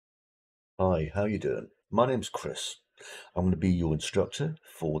Hi, how you doing? My name's Chris. I'm going to be your instructor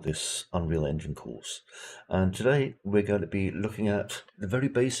for this Unreal Engine course. And today we're going to be looking at the very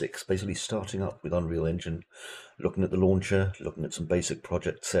basics, basically starting up with Unreal Engine, looking at the launcher, looking at some basic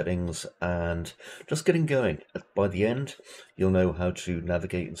project settings, and just getting going. By the end, you'll know how to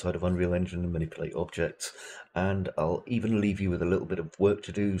navigate inside of Unreal Engine and manipulate objects. And I'll even leave you with a little bit of work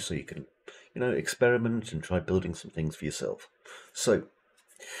to do so you can, experiment and try building some things for yourself. So,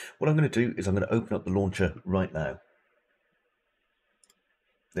 what I'm going to do is I'm going to open up the launcher right now.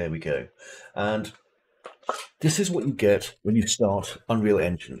 There we go. And this is what you get when you start Unreal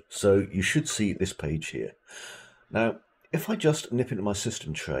Engine. So you should see this page here. Now, if I just nip into my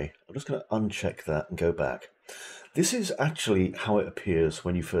system tray, I'm just going to uncheck that and go back. This is actually how it appears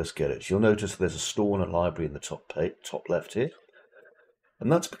when you first get it. You'll notice there's a store and a library in the top left here.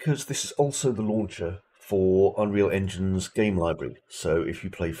 And that's because this is also the launcher for Unreal Engine's game library. So if you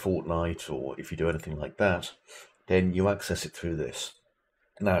play Fortnite or if you do anything like that, then you access it through this.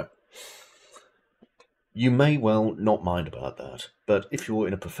 Now, you may well not mind about that, but if you're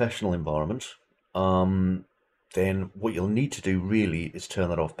in a professional environment, then what you'll need to do really is turn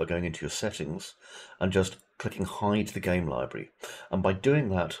that off by going into your settings and just clicking hide the game library. And by doing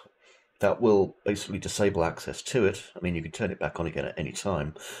that, that will basically disable access to it. I mean, you can turn it back on again at any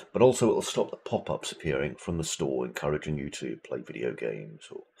time, but also it will stop the pop-ups appearing from the store encouraging you to play video games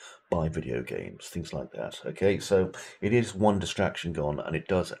or buy video games, things like that. Okay, so it is one distraction gone, and it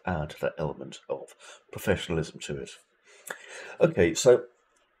does add that element of professionalism to it. Okay, so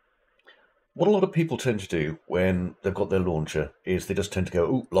what a lot of people tend to do when they've got their launcher is they just tend to go,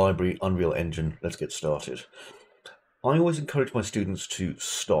 "Ooh, library, Unreal Engine, let's get started." I always encourage my students to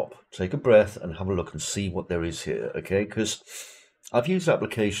stop, take a breath, and have a look and see what there is here, okay? Because I've used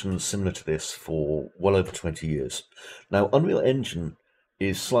applications similar to this for well over 20 years. Now, Unreal Engine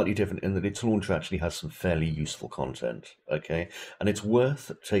is slightly different in that its launcher actually has some fairly useful content, okay? And it's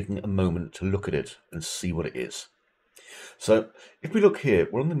worth taking a moment to look at it and see what it is. So, if we look here,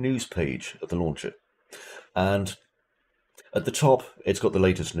 we're on the news page of the launcher. And at the top, it's got the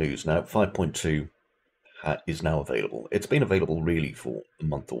latest news. Now, 5.2 is now available. It's been available really for a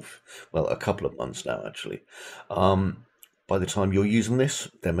month or, well, a couple of months now, actually. By the time you're using this,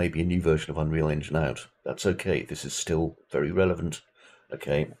 there may be a new version of Unreal Engine out. That's okay. This is still very relevant.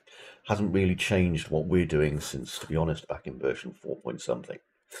 Okay. Hasn't really changed what we're doing since, to be honest, back in version 4 point something.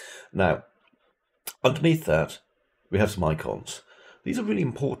 Now, underneath that, we have some icons. These are really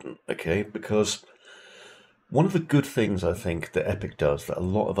important, okay, because one of the good things I think that Epic does that a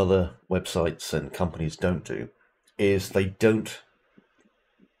lot of other websites and companies don't do is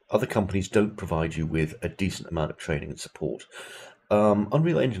other companies don't provide you with a decent amount of training and support.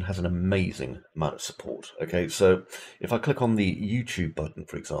 Unreal Engine has an amazing amount of support. Okay, so if I click on the YouTube button,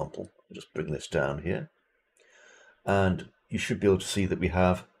 for example, I'll just bring this down here, and you should be able to see that we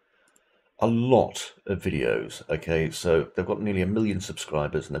have a lot of videos. Okay, so they've got nearly 1 million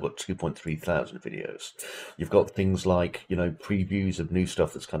subscribers and they've got 2.3 thousand videos. You've got things like, previews of new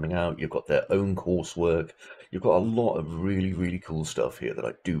stuff that's coming out. You've got their own coursework. You've got a lot of really, really cool stuff here that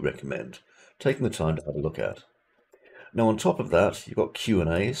I do recommend taking the time to have a look at. Now, on top of that, you've got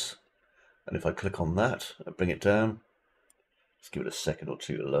Q&As. And if I click on that and bring it down, just give it a second or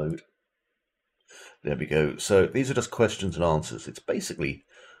two to load. There we go. So these are just questions and answers. It's basically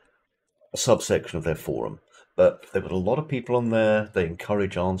a subsection of their forum. But they've got a lot of people on there. They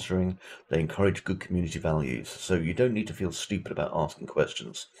encourage answering. They encourage good community values. So you don't need to feel stupid about asking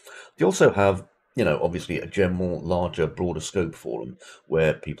questions. They also have, obviously a general, larger, broader scope forum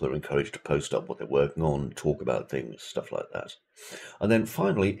where people are encouraged to post up what they're working on, talk about things, stuff like that. And then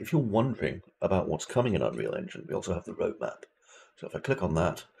finally, if you're wondering about what's coming in Unreal Engine, we also have the roadmap. So if I click on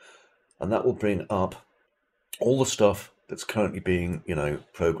that, and that will bring up all the stuff that's currently being,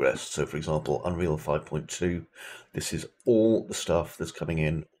 progressed. So, for example, Unreal 5.2, this is all the stuff that's coming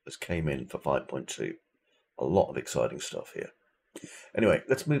in, that came in for 5.2. A lot of exciting stuff here. Anyway,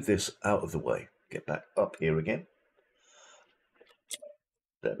 let's move this out of the way. Get back up here again.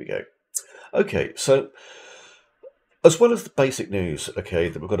 There we go. Okay, so as well as the basic news, okay,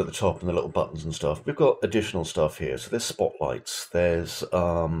 that we've got at the top and the little buttons and stuff, we've got additional stuff here. So there's spotlights, there's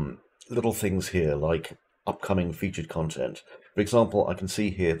little things here like upcoming featured content. For example, I can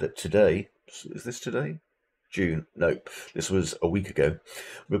see here that today, is this today? June? No, this was a week ago.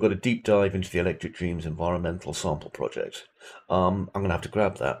 We've got a deep dive into the Electric Dreams environmental sample project. I'm going to have to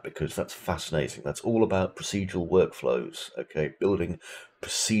grab that because that's fascinating. That's all about procedural workflows, okay, building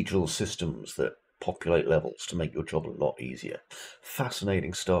procedural systems that populate levels to make your job a lot easier.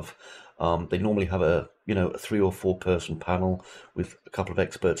 Fascinating stuff. They normally have a 3 or 4 person panel with a couple of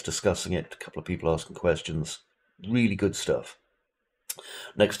experts discussing it, a couple of people asking questions. Really good stuff.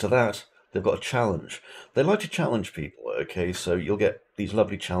 Next to that, they've got a challenge. They like to challenge people, okay? So you'll get these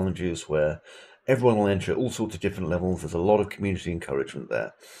lovely challenges where everyone will enter at all sorts of different levels. There's a lot of community encouragement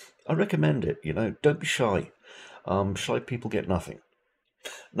there. I recommend it, don't be shy. Shy people get nothing.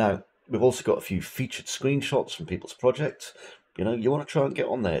 Now, we've also got a few featured screenshots from people's projects. You want to try and get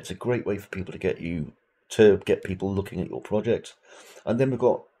on there. It's a great way for people to get people looking at your project. And then we've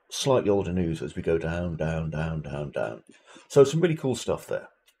got slightly older news as we go down, down, down, down, down. So some really cool stuff there.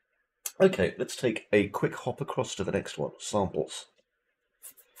 Okay, let's take a quick hop across to the next one, samples.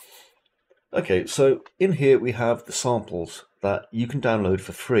 Okay, so in here we have the samples that you can download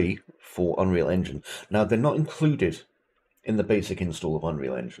for free for Unreal Engine. Now, they're not included in the basic install of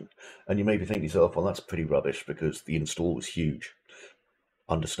Unreal Engine. And you may be thinking to yourself, well, that's pretty rubbish because the install was huge.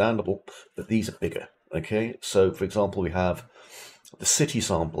 Understandable, but these are bigger. Okay, so for example, we have the city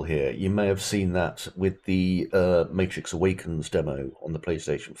sample here. You may have seen that with the Matrix Awakens demo on the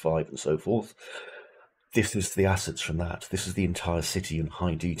PlayStation 5 and so forth. This is the assets from that. This is the entire city in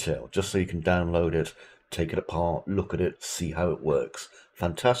high detail, just so you can download it, take it apart, look at it, see how it works.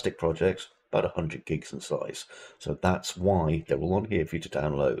 Fantastic project, about 100 gigs in size. So that's why they're all on here for you to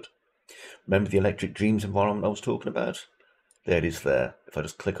download. Remember the Electric Dreams environment I was talking about? There it is there. If I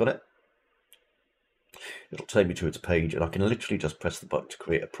just click on it, it'll take me to its page, and I can literally just press the button to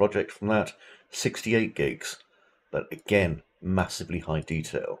create a project from that. 68 gigs. But again, massively high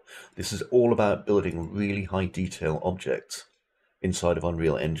detail. This is all about building really high detail objects inside of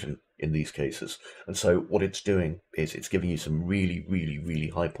Unreal Engine in these cases. And so what it's doing is it's giving you some really, really, really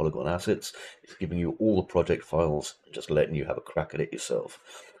high polygon assets. It's giving you all the project files and just letting you have a crack at it yourself.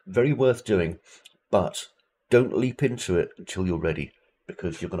 Very worth doing, but don't leap into it until you're ready,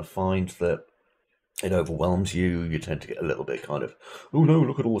 because you're going to find that it overwhelms you. You tend to get a little bit kind of, oh no,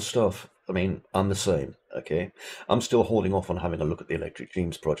 look at all the stuff. I mean, I'm the same, okay? I'm still holding off on having a look at the Electric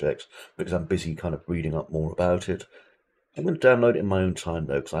Dreams project because I'm busy kind of reading up more about it. I'm going to download it in my own time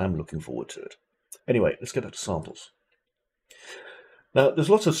though, because I am looking forward to it. Anyway, let's get back to samples. Now, there's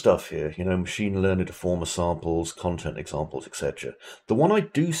lots of stuff here, machine learning deformer samples, content examples, etc. The one I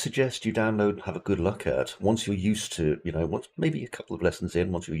do suggest you download and have a good look at, once you're used to, once maybe a couple of lessons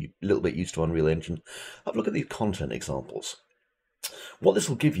in, once you're a little bit used to Unreal Engine, have a look at these content examples. What this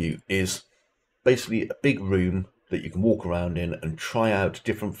will give you is basically a big room that you can walk around in and try out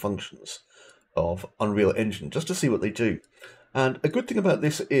different functions of Unreal Engine just to see what they do. And a good thing about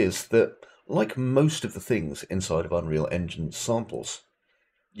this is that, like most of the things inside of Unreal Engine samples,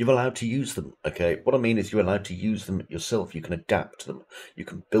 you're allowed to use them, okay? What I mean is you're allowed to use them yourself. You can adapt them. You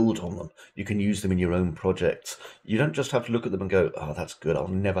can build on them. You can use them in your own projects. You don't just have to look at them and go, oh, that's good. I'll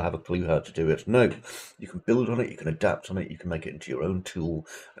never have a clue how to do it. No, you can build on it. You can adapt on it. You can make it into your own tool.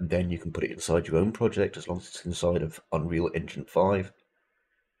 And then you can put it inside your own project as long as it's inside of Unreal Engine 5.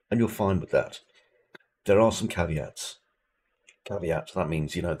 And you're fine with that. There are some caveats. That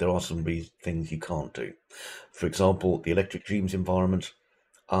means, there are some things you can't do. For example, the Electric Dreams environment.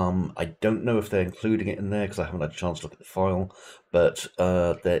 I don't know if they're including it in there because I haven't had a chance to look at the file, but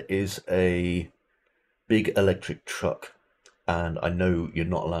there is a big electric truck, and I know you're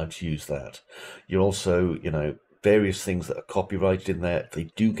not allowed to use that. You're also, various things that are copyrighted in there, they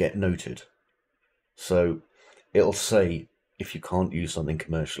do get noted. So it'll say if you can't use something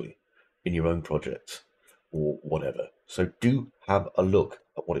commercially in your own projects or whatever. So do have a look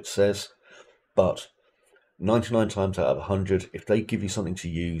at what it says, but 99 times out of 100, if they give you something to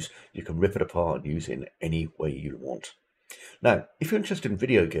use, you can rip it apart and use it in any way you want. Now, if you're interested in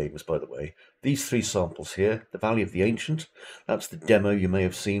video games, by the way, these 3 samples here, the Valley of the Ancient, that's the demo you may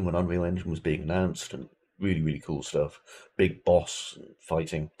have seen when Unreal Engine was being announced, and really, really cool stuff. Big boss and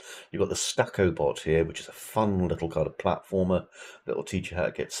fighting. You've got the Stacko bot here, which is a fun little kind of platformer that will teach you how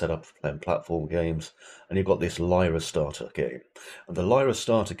to get set up for playing platform games. And you've got this Lyra Starter game. And the Lyra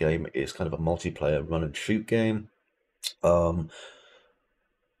Starter game is kind of a multiplayer run and shoot game. What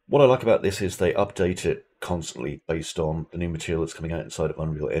I like about this is they update it constantly based on the new material that's coming out inside of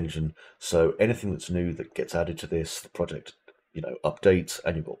Unreal Engine. So anything that's new that gets added to this, the project updates,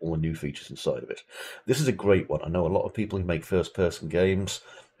 and you've got all the new features inside of it. This is a great one. I know a lot of people who make first-person games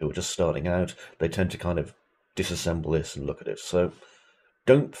who are just starting out, they tend to kind of disassemble this and look at it. So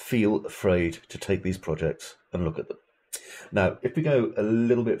don't feel afraid to take these projects and look at them. Now, if we go a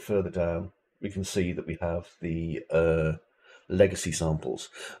little bit further down, we can see that we have the legacy samples.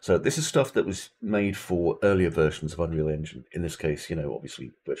 So this is stuff that was made for earlier versions of Unreal Engine. In this case,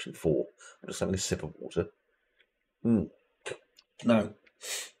 obviously version 4. I'm just having a sip of water. Now,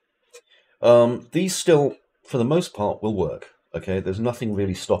 These still, for the most part, will work. Okay, there's nothing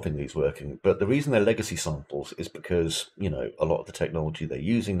really stopping these working, but the reason they're legacy samples is because, a lot of the technology they're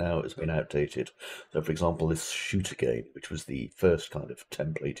using now has been outdated. So, for example, this shooter game, which was the first kind of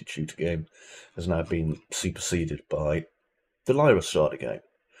templated shooter game, has now been superseded by the Lyra starter game.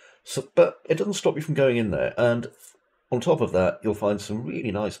 So, but it doesn't stop you from going in there, and on top of that, you'll find some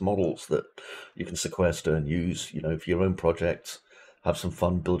really nice models that you can sequester and use, for your own projects. Have some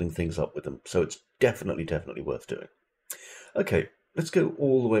fun building things up with them. So it's definitely worth doing. Okay, let's go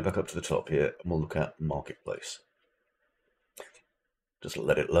all the way back up to the top here and we'll look at Marketplace. Just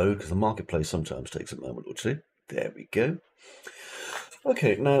let it load because the Marketplace sometimes takes a moment or two. There we go.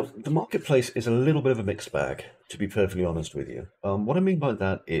 Okay, now the Marketplace is a little bit of a mixed bag, to be perfectly honest with you. What I mean by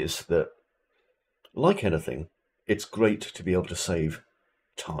that is that, like anything, it's great to be able to save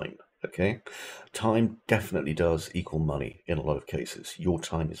time. Okay, time definitely does equal money in a lot of cases. Your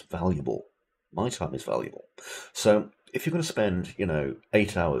time is valuable. My time is valuable. So if you're going to spend,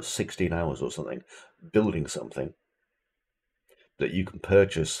 8 hours, 16 hours or something building something that you can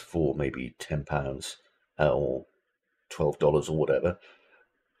purchase for maybe £10 or $12 or whatever,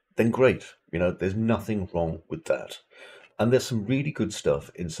 then great. There's nothing wrong with that. And there's some really good stuff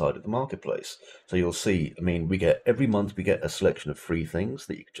inside of the Marketplace. So you'll see, every month we get a selection of free things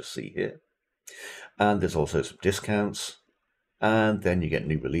that you can just see here. And there's also some discounts. And then you get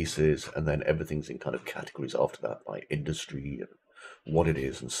new releases, and then everything's in kind of categories after that by industry and what it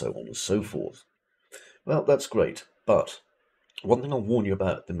is and so on and so forth. Well, that's great. But one thing I'll warn you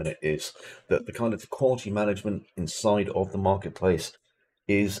about at the minute is that the kind of quality management inside of the Marketplace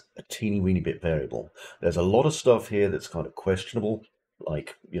is a teeny weeny bit variable. There's a lot of stuff here that's kind of questionable,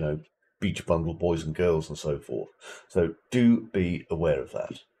 like, beach bundle boys and girls and so forth. So do be aware of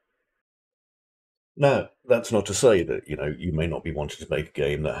that. Now, that's not to say that, you may not be wanting to make a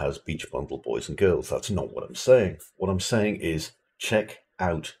game that has beach bundle boys and girls. That's not what I'm saying. What I'm saying is check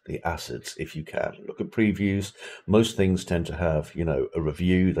out the assets if you can. Look at previews. Most things tend to have, a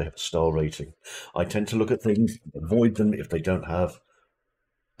review, they have a star rating. I tend to look at things, avoid them if they don't have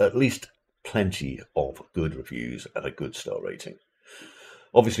at least plenty of good reviews and a good star rating.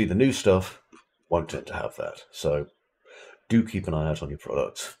 Obviously, the new stuff won't tend to have that. So do keep an eye out on your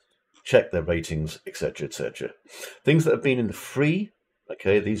products. Check their ratings, etc., etc. Things that have been in the free,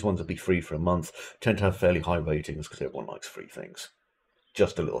 okay, these ones will be free for a month, tend to have fairly high ratings because everyone likes free things.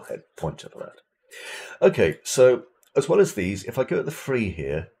 Just a little head pointer for that. Okay, so as well as these, if I go to the free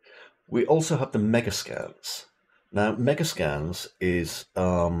here, we also have the Megascans. Now, Megascans is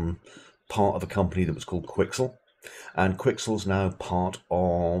part of a company that was called Quixel. And Quixel's now part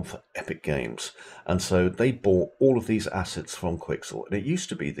of Epic Games. And so they bought all of these assets from Quixel. And it used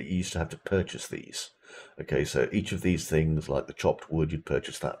to be that you used to have to purchase these. Okay, so each of these things, like the chopped wood, you'd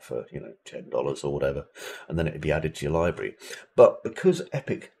purchase that for, $10 or whatever. And then it'd be added to your library. But because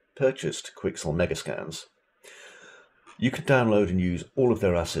Epic purchased Quixel Megascans, you can download and use all of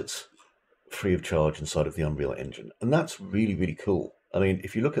their assets free of charge inside of the Unreal Engine. And that's really, really cool.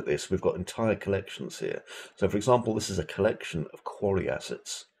 If you look at this, we've got entire collections here. So, for example, this is a collection of quarry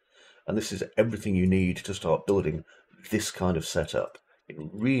assets. And this is everything you need to start building this kind of setup in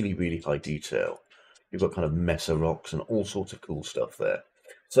really, really high detail. You've got kind of mesa rocks and all sorts of cool stuff there.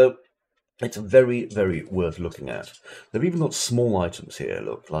 So it's very, very worth looking at. They've even got small items here,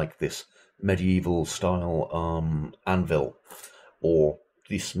 look, like this medieval style anvil, or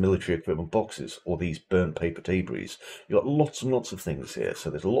these military equipment boxes, or these burnt paper debris. You've got lots and lots of things here. So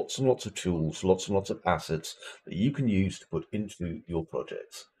there's lots and lots of tools, lots and lots of assets that you can use to put into your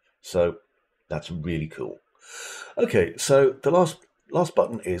projects. So that's really cool. Okay, so the last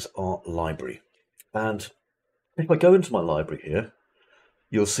button is our library. And if I go into my library here,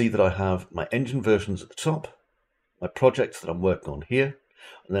 you'll see that I have my engine versions at the top, my projects that I'm working on here,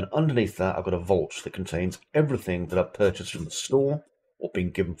 and then underneath that I've got a vault that contains everything that I've purchased from the store or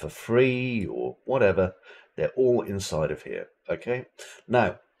been given for free or whatever. They're all inside of here. Okay,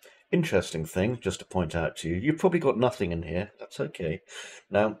 now interesting thing just to point out to you, you've probably got nothing in here. That's okay.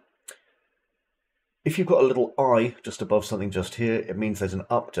 Now if you've got a little eye just above something just here, it means there's an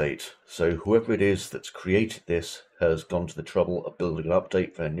update. So whoever it is that's created this has gone to the trouble of building an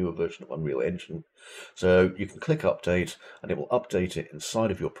update for a newer version of Unreal Engine. So you can click update and it will update it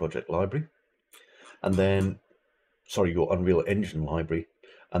inside of your project library. And then, your Unreal Engine library.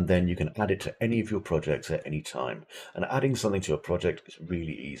 And then you can add it to any of your projects at any time. And adding something to a project is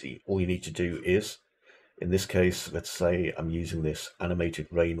really easy. All you need to do is, in this case, let's say I'm using this animated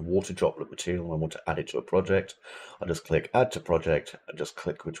rain water droplet material and I want to add it to a project. I just click add to project and just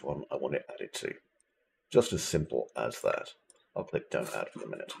click which one I want it added to. Just as simple as that. I'll click Don't Add for a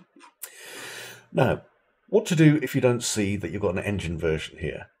minute. Now, what to do if you don't see that you've got an engine version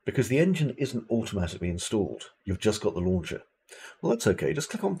here? Because the engine isn't automatically installed. You've just got the launcher. Well, that's okay. Just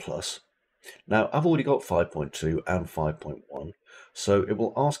click on plus. Now, I've already got 5.2 and 5.1, so it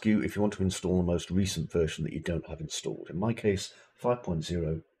will ask you if you want to install the most recent version that you don't have installed. In my case,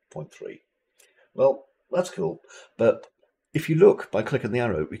 5.0.3. Well, that's cool, but if you look by clicking the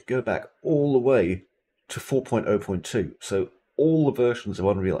arrow, we can go back all the way to 4.0.2. So all the versions of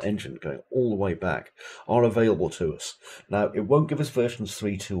Unreal Engine going all the way back are available to us. Now, it won't give us versions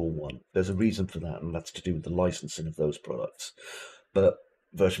 3, 2, or 1. There's a reason for that, and that's to do with the licensing of those products. But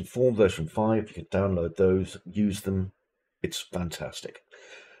version 4, version 5, you can download those, use them. It's fantastic.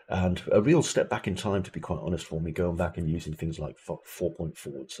 And a real step back in time, to be quite honest, for me, going back and using things like 4.4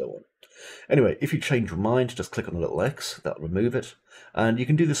 and so on. Anyway, if you change your mind, just click on the little X, that'll remove it. And you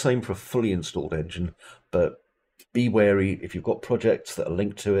can do the same for a fully installed engine, but be wary, if you've got projects that are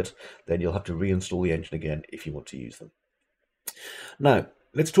linked to it, then you'll have to reinstall the engine again if you want to use them. Now,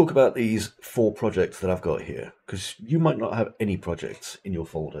 let's talk about these 4 projects that I've got here, because you might not have any projects in your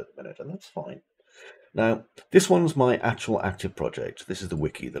folder at the minute, and that's fine. Now, this one's my actual active project. This is the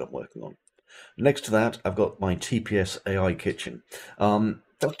wiki that I'm working on. Next to that, I've got my TPS AI Kitchen.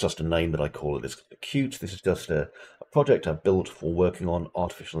 That's just a name that I call it. It's cute. This is just a project I've built for working on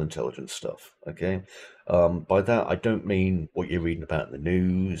artificial intelligence stuff. Okay, by that I don't mean what you're reading about in the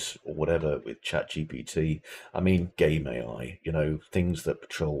news or whatever with ChatGPT. I mean game AI. You know, things that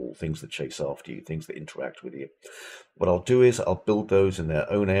patrol, things that chase after you, things that interact with you. What I'll do is I'll build those in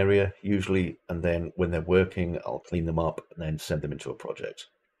their own area usually, and then when they're working, I'll clean them up and then send them into a project.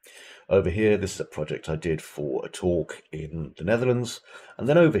 Over here, this is a project I did for a talk in the Netherlands. And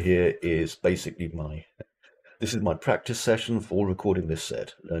then over here is basically this is my practice session for recording this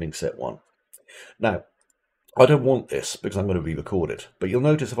set, learning set 1. Now, I don't want this because I'm going to re-record it. But you'll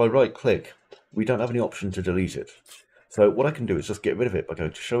notice if I right click, we don't have any option to delete it. So what I can do is just get rid of it by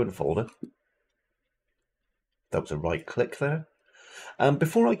going to show in folder. That was a right click there. And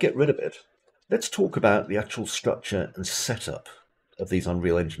before I get rid of it, let's talk about the actual structure and setup of these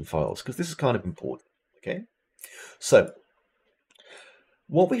Unreal Engine files, because this is kind of important. Okay, so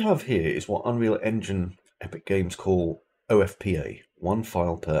what we have here is what Unreal Engine Epic Games call OFPA, one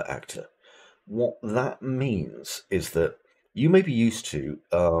file per actor. What that means is that you may be used to,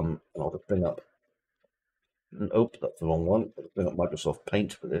 I'll just bring up, oh, that's the wrong one. I'll bring up Microsoft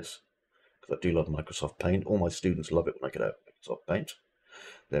Paint for this, because I do love Microsoft Paint. All my students love it when I get out Microsoft Paint.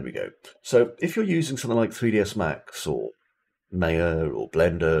 There we go. So if you're using something like 3ds Max or Maya or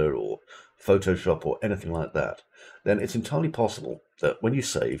Blender or Photoshop or anything like that, then it's entirely possible that when you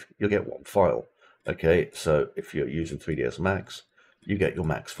save, you'll get one file. Okay, so if you're using 3ds Max, you get your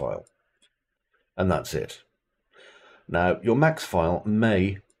Max file. And that's it. Now, your Max file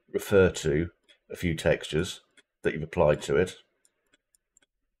may refer to a few textures that you've applied to it,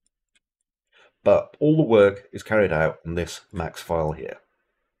 but all the work is carried out in this Max file here.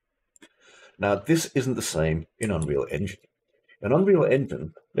 Now, this isn't the same in Unreal Engine. In Unreal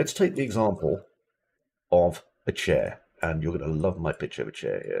Engine, let's take the example of a chair, and you're going to love my picture of a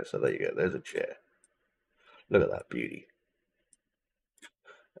chair here. So there you go, there's a chair. Look at that beauty.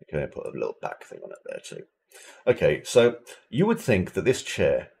 Okay, put a little back thing on it there too. Okay, so you would think that this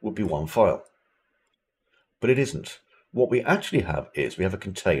chair would be one file, but it isn't. What we actually have is we have a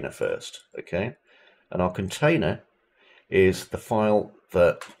container first, okay? And our container is the file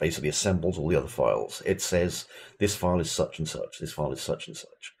that basically assembles all the other files. It says this file is such and such, this file is such and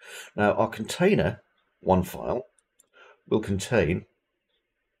such. Now our container, one file, will contain,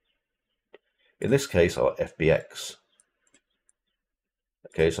 in this case, our FBX.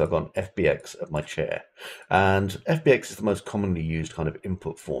 Okay, so I've got an FBX of my chair, and FBX is the most commonly used kind of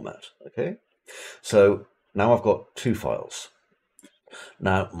input format. Okay, so now I've got 2 files.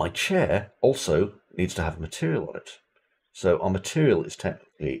 Now my chair also needs to have material on it. So our material is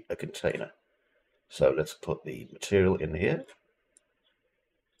technically a container. So let's put the material in here.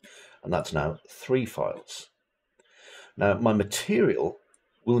 And that's now 3 files. Now my material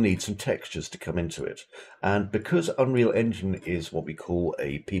will need some textures to come into it. And because Unreal Engine is what we call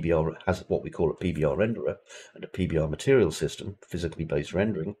a PBR, has what we call a PBR renderer and a PBR material system, physically based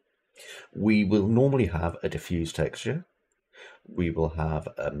rendering, we will normally have a diffuse texture. We will have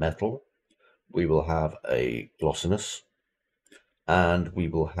a metal. We will have a glossiness. And we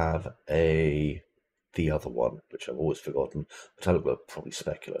will have the other one, which I've always forgotten. Probably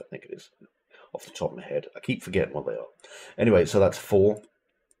specular, I think it is, off the top of my head. I keep forgetting what they are. Anyway, so that's 4,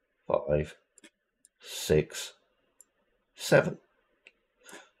 5, 6, 7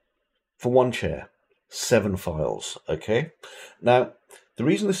 for one chair. 7 files. Okay. Now, the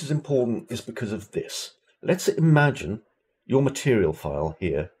reason this is important is because of this. Let's imagine your material file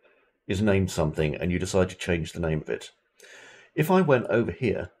here is named something and you decide to change the name of it. If I went over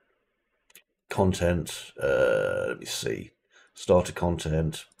here, content, let me see, starter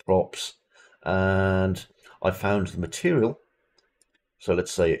content, props, and I found the material, so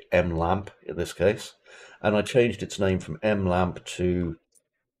let's say mlamp in this case, and I changed its name from mlamp to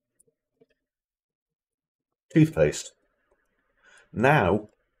toothpaste. Now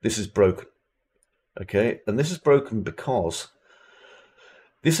this is broken, okay? And this is broken because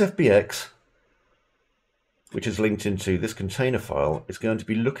this FBX, which is linked into this container file, is going to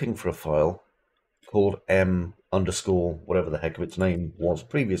be looking for a file called m underscore whatever the heck of its name was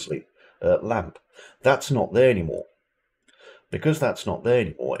previously, lamp. That's not there anymore. Because that's not there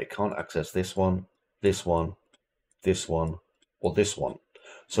anymore, it can't access this one, this one, this one, or this one.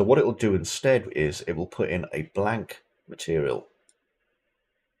 So what it will do instead is it will put in a blank material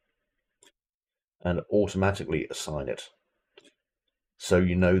and automatically assign it. So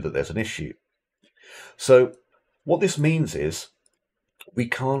you know that there's an issue. So what this means is we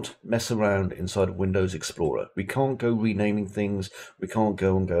can't mess around inside of Windows Explorer. We can't go renaming things. We can't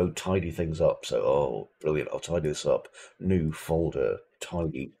go tidy things up. So, oh, brilliant, I'll tidy this up. New folder,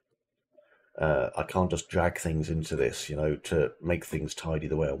 tidy. I can't just drag things into this, to make things tidy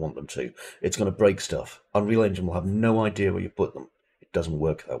the way I want them to. It's going to break stuff. Unreal Engine will have no idea where you put them. It doesn't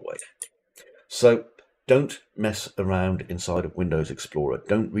work that way. So don't mess around inside of Windows Explorer.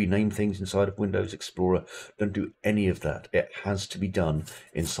 Don't rename things inside of Windows Explorer. Don't do any of that. It has to be done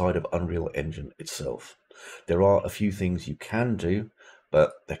inside of Unreal Engine itself. There are a few things you can do,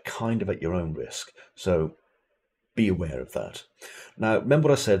 but they're kind of at your own risk. So be aware of that. Now, remember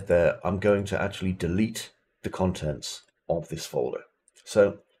what I said there, I'm going to actually delete the contents of this folder.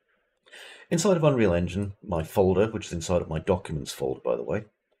 So inside of Unreal Engine, my folder, which is inside of my documents folder, by the way,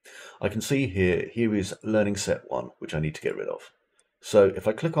 I can see here is learning set 1, which I need to get rid of. So if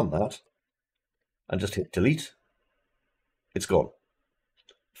I click on that and just hit delete, it's gone.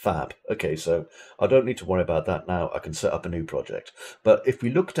 Fab. Okay, so I don't need to worry about that now. I can set up a new project. But if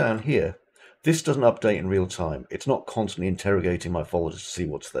we look down here, this doesn't update in real time. It's not constantly interrogating my folders to see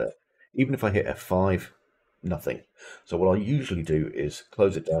what's there. Even if I hit F5, nothing. So what I usually do is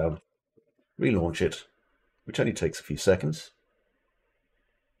close it down, relaunch it, which only takes a few seconds.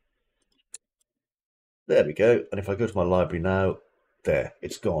 There we go. And if I go to my library now, there,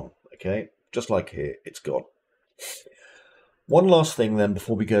 it's gone. Okay, just like here, it's gone. One last thing then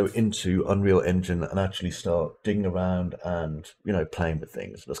before we go into Unreal Engine and actually start digging around and, playing with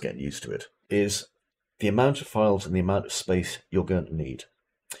things, just getting used to it, is the amount of files and the amount of space you're going to need.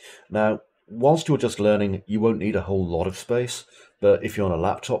 Now, whilst you're just learning, you won't need a whole lot of space, but if you're on a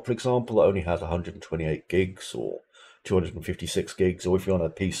laptop, for example, that only has 128 gigs or 256 gigs, or if you're on a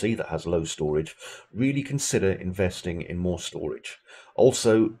PC that has low storage, really consider investing in more storage.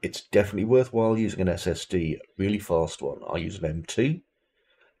 Also, it's definitely worthwhile using an SSD, a really fast one. I use an M2,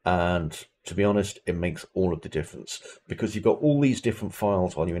 and to be honest, it makes all of the difference because you've got all these different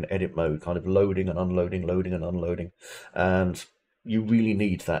files while you're in edit mode, kind of loading and unloading, loading and unloading, and you really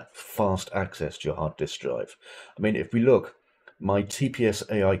need that fast access to your hard disk drive. I mean, if we look, my TPS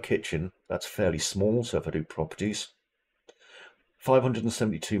AI Kitchen, that's fairly small, so if I do properties,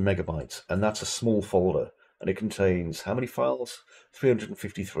 572 megabytes, and that's a small folder, and it contains how many files?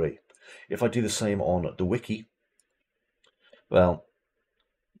 353. If I do the same on the wiki, well,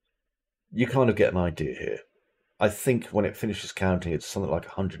 you kind of get an idea here. I think when it finishes counting, it's something like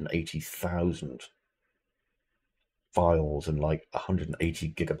 180,000 files and like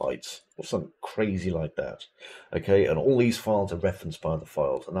 180 gigabytes or something crazy like that. Okay, and all these files are referenced by the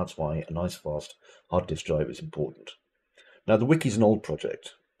files, and that's why a nice fast hard disk drive is important. Now, the wiki's an old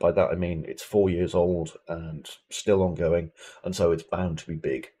project. By that I mean it's 4 years old and still ongoing, and so it's bound to be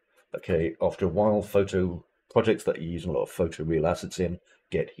big. Okay, after a while, photo projects that you use a lot of photoreal assets in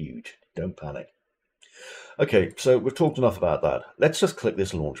get huge. Don't panic. Okay, so we've talked enough about that. Let's just click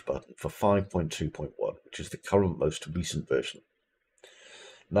this launch button for 5.2.1, which is the current most recent version.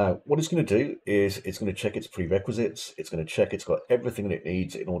 Now, what it's going to do is it's going to check its prerequisites. It's going to check it's got everything it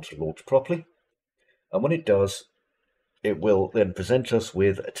needs in order to launch properly. And when it does, it will then present us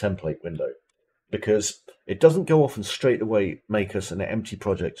with a template window, because it doesn't go off and straight away make us an empty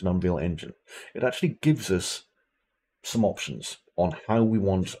project in Unreal Engine. It actually gives us some options on how we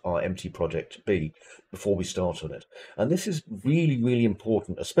want our empty project to be before we start on it. And this is really, really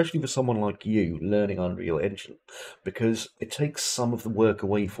important, especially for someone like you learning Unreal Engine, because it takes some of the work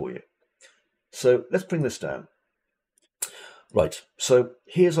away for you. So let's bring this down. Right, so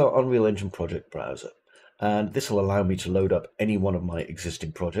here's our Unreal Engine project browser. and this will allow me to load up any one of my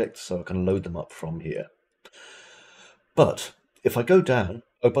existing projects, so I can load them up from here. But if I go down,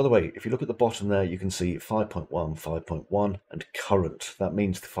 oh, by the way, if you look at the bottom there, you can see 5.1, 5.1, and current. That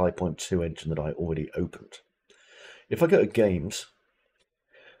means the 5.2 engine that I already opened. If I go to games,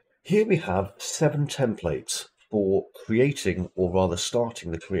 here we have 7 templates for creating, or rather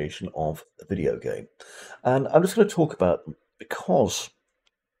starting the creation of a video game. And I'm just going to talk about them because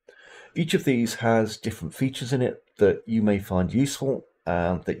each of these has different features in it that you may find useful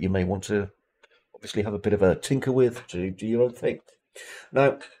and that you may want to obviously have a bit of a tinker with to do your own thing.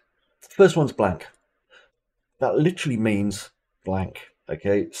 Now, the first one's blank. That literally means blank.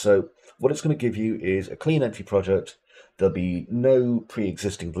 Okay, so what it's going to give you is a clean empty project. There'll be no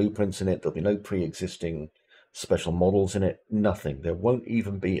pre-existing blueprints in it. There'll be no pre-existing special models in it. Nothing. There won't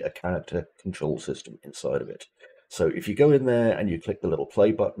even be a character control system inside of it. So if you go in there and you click the little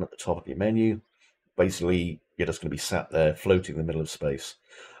play button at the top of your menu, basically you're just going to be sat there floating in the middle of space.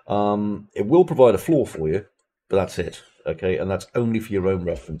 It will provide a floor for you, but that's it. Okay, and that's only for your own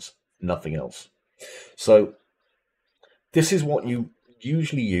reference, nothing else. So this is what you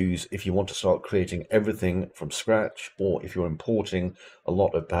usually use if you want to start creating everything from scratch, or if you're importing a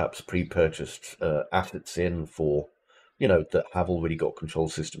lot of perhaps pre-purchased assets in for, you know, that have already got control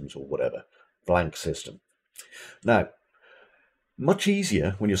systems or whatever. Blank system. Now, much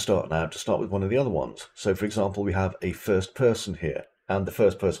easier when you're starting out to start with one of the other ones. So for example, we have a first person here. And the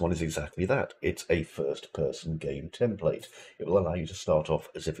first person one is exactly that. It's a first person game template. It will allow you to start off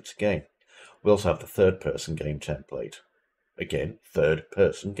as if it's a game. We also have the third person game template. Again, third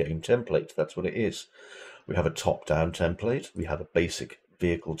person game template. That's what it is. We have a top down template. We have a basic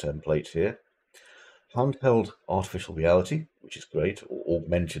vehicle template here. Handheld artificial reality, which is great, or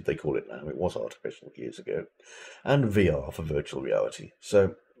augmented they call it now. It was artificial years ago. And VR for virtual reality.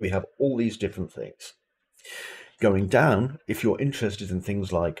 So we have all these different things. Going down, if you're interested in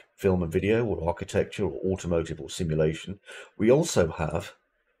things like film and video or architecture or automotive or simulation, we also have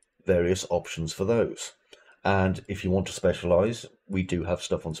various options for those. And if you want to specialize, we do have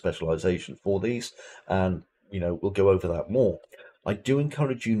stuff on specialization for these, and you know, we'll go over that more. I do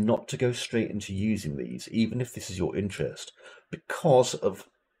encourage you not to go straight into using these, even if this is your interest, because of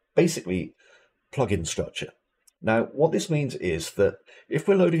basically plugin structure. Now, what this means is that if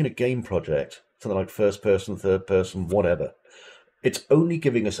we're loading in a game project, something like first person, third person, whatever, it's only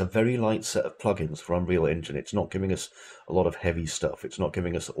giving us a very light set of plugins for Unreal Engine. It's not giving us a lot of heavy stuff. It's not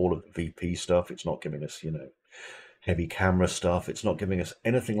giving us all of the VP stuff. It's not giving us, you know, heavy camera stuff. It's not giving us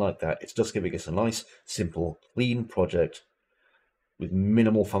anything like that. It's just giving us a nice, simple, clean project with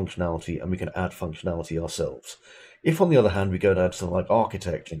minimal functionality, and we can add functionality ourselves. If, on the other hand, we go down to something like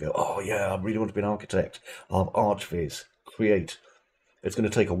architect and go, oh yeah, I really want to be an architect, I'll have ArchViz, create. It's going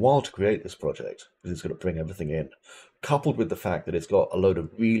to take a while to create this project because it's going to bring everything in, coupled with the fact that it's got a load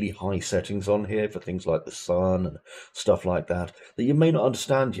of really high settings on here for things like the sun and stuff like that you may not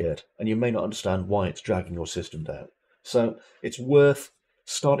understand yet, and you may not understand why it's dragging your system down. So it's worth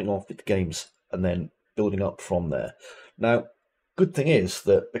starting off with the games and then building up from there. Now, good thing is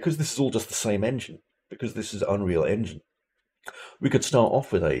that because this is all just the same engine, because this is Unreal Engine, we could start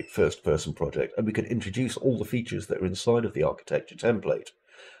off with a first-person project and we could introduce all the features that are inside of the architecture template,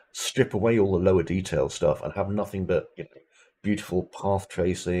 strip away all the lower detail stuff and have nothing but, you know, beautiful path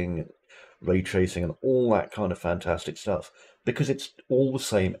tracing, and ray tracing and all that kind of fantastic stuff, because it's all the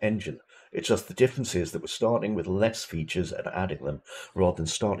same engine. It's just the difference is that we're starting with less features and adding them rather than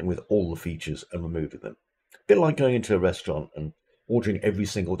starting with all the features and removing them. A bit like going into a restaurant and ordering every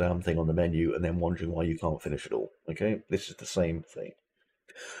single damn thing on the menu and then wondering why you can't finish it all. Okay, this is the same thing.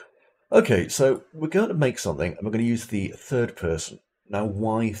 Okay, so we're going to make something and we're going to use the third person. Now,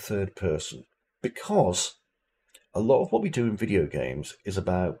 why third person? Because a lot of what we do in video games is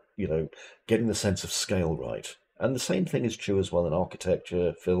about, you know, getting the sense of scale right. And the same thing is true as well in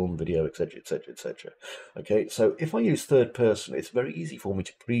architecture, film, video, etc., etc., etc. Okay, so if I use third person, it's very easy for me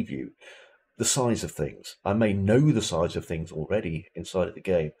to preview the size of things. I may know the size of things already inside of the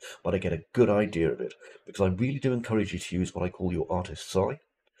game, but I get a good idea of it, because I really do encourage you to use what I call your artist's eye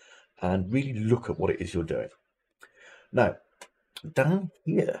and really look at what it is you're doing. Now, down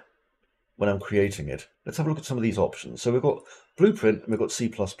here, when I'm creating it, let's have a look at some of these options. So we've got Blueprint and we've got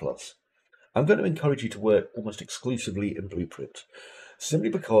C++. I'm going to encourage you to work almost exclusively in Blueprint, simply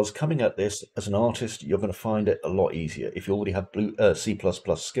because coming at this as an artist, you're going to find it a lot easier. If you already have C++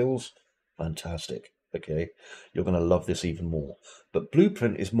 skills, fantastic. Okay, you're going to love this even more. But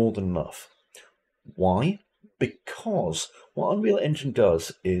Blueprint is more than enough. Why? Because what Unreal Engine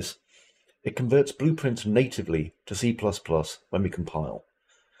does is it converts Blueprint natively to C++ when we compile.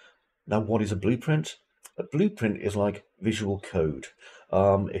 Now, what is a blueprint? A blueprint is like visual code.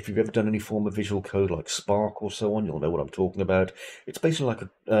 If you've ever done any form of visual code like Spark or so on, you'll know what I'm talking about. It's basically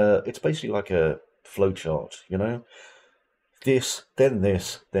like a flow chart, you know? This, then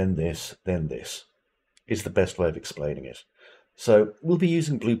this, then this, then this is the best way of explaining it. So we'll be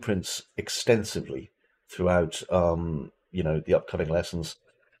using blueprints extensively throughout, the upcoming lessons,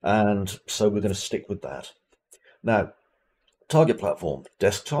 and so we're going to stick with that. Now, target platform,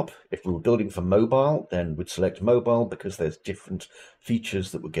 desktop. If we were building for mobile, then we'd select mobile because there's different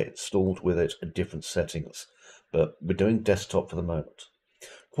features that would get installed with it and different settings. But we're doing desktop for the moment.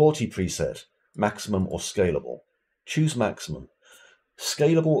 Quality preset, maximum or scalable. Choose maximum.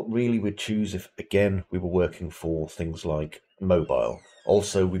 Scalable, really, we'd choose if, again, we were working for things like mobile.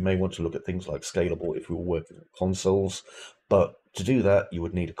 Also, we may want to look at things like scalable if we were working on consoles. But to do that, you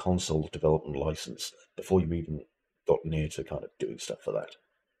would need a console development license before you even got near to kind of doing stuff for that.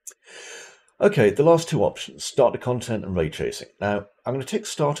 Okay, the last two options, starter content and ray tracing. Now, I'm going to tick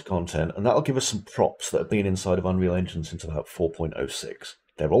starter content, and that'll give us some props that have been inside of Unreal Engine since about 4.06.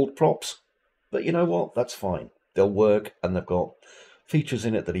 They're old props, but you know what? That's fine. They'll work, and they've got features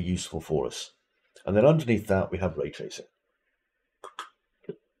in it that are useful for us. And then underneath that, we have ray tracing.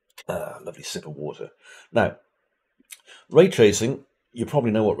 Lovely sip of water. Now, ray tracing, you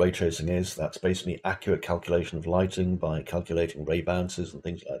probably know what ray tracing is. That's basically accurate calculation of lighting by calculating ray bounces and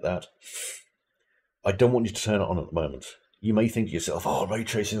things like that. I don't want you to turn it on at the moment. You may think to yourself, oh, ray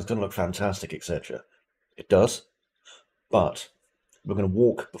tracing is going to look fantastic, etc. It does, but we're going to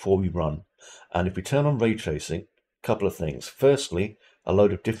walk before we run. And if we turn on ray tracing, a couple of things. Firstly, a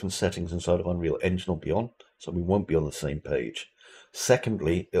load of different settings inside of Unreal Engine will be on, so we won't be on the same page.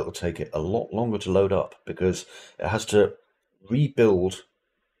 Secondly, it'll take it a lot longer to load up because it has to rebuild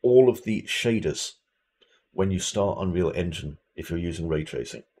all of the shaders when you start Unreal Engine if you're using ray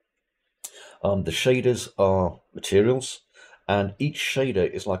tracing. The shaders are materials, and each shader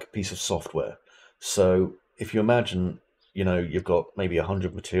is like a piece of software. So if you imagine, you've got maybe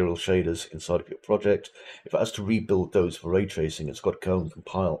 100 material shaders inside of your project. If it has to rebuild those for ray tracing, it's got to go and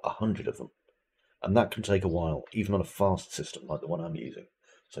compile 100 of them. And that can take a while, even on a fast system like the one I'm using.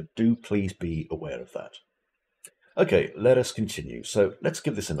 So do please be aware of that. Okay, let us continue. So let's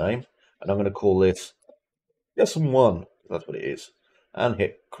give this a name, and I'm going to call this Lesson 1. That's what it is. And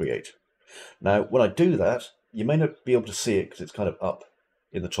hit Create. Now, when I do that, you may not be able to see it because it's kind of up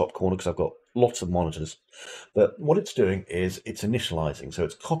in the top corner because I've got lots of monitors. But what it's doing is it's initializing. So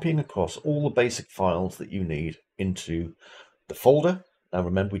it's copying across all the basic files that you need into the folder. Now,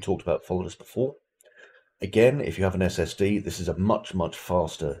 remember, we talked about folders before. Again, if you have an SSD, this is a much, much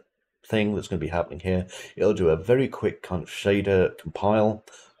faster thing that's going to be happening here. It'll do a very quick kind of shader compile.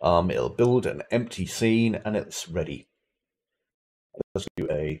 It'll build an empty scene and it's ready. Let's do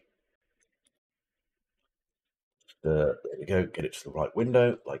there we go, get it to the right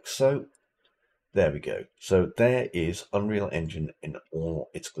window, like so. There we go. So there is Unreal Engine in all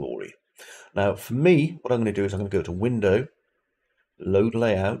its glory. Now, for me, what I'm going to do is I'm going to go to Window, Load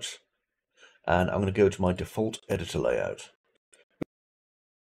Layout, and I'm going to go to my default editor layout.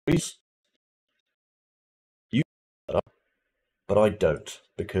 Please use that, but I don't,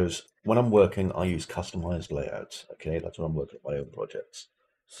 because when I'm working, I use customized layouts. Okay, that's when I'm working on my own projects.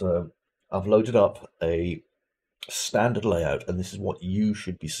 So I've loaded up a standard layout, and this is what you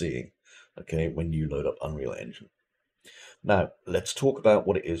should be seeing, okay, when you load up Unreal Engine. Now, let's talk about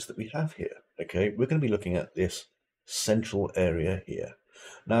what it is that we have here. Okay, we're going to be looking at this central area here.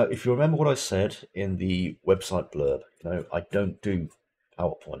 Now, if you remember what I said in the website blurb, I don't do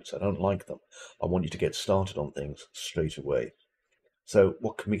PowerPoints. I don't like them. I want you to get started on things straight away. So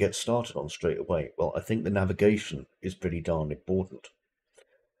what can we get started on straight away? Well, I think the navigation is pretty darn important.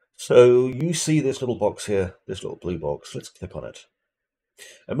 So you see this little box here, this little blue box. Let's click on it.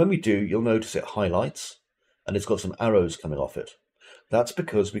 And when we do, you'll notice it highlights and it's got some arrows coming off it. That's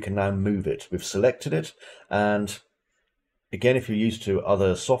because we can now move it. We've selected it, and again, if you're used to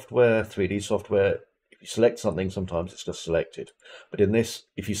other software, 3D software, if you select something, sometimes it's just selected. But in this,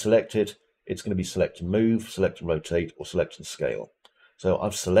 if you select it, it's going to be select and move, select and rotate, or select and scale. So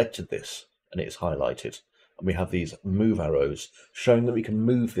I've selected this and it is highlighted. And we have these move arrows showing that we can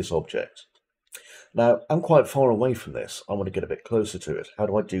move this object. Now, I'm quite far away from this. I want to get a bit closer to it. How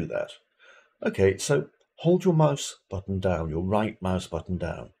do I do that? Okay, so hold your mouse button down, your right mouse button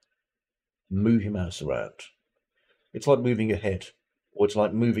down. Move your mouse around. It's like moving your head, or it's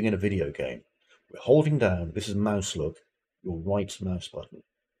like moving in a video game. We're holding down, this is mouse look, your right mouse button.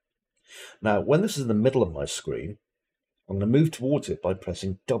 Now, when this is in the middle of my screen, I'm going to move towards it by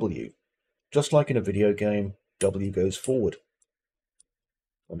pressing W. Just like in a video game, W goes forward.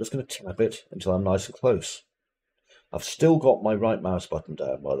 I'm just going to tap it until I'm nice and close. I've still got my right mouse button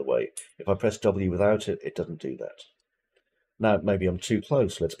down, by the way. If I press W without it, it doesn't do that. Now, maybe I'm too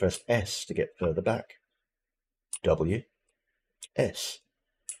close. Let's press S to get further back. W, S.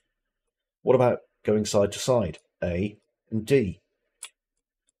 What about going side to side? A and D.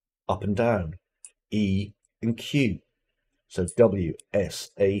 Up and down. E and Q. So W, S,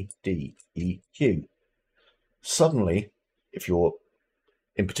 A, D, E, Q. Suddenly, if you're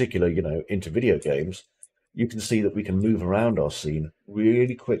in particular, into video games, you can see that we can move around our scene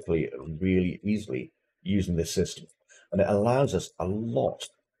really quickly and really easily using this system. And it allows us a lot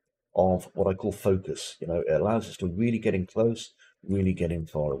of what I call focus. It allows us to really get in close, really get in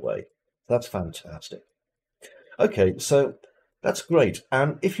far away. That's fantastic. Okay, so that's great.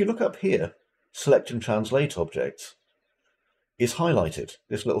 And if you look up here, select and translate objects is highlighted,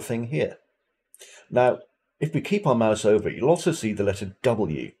 this little thing here. Now, if we keep our mouse over it, you'll also see the letter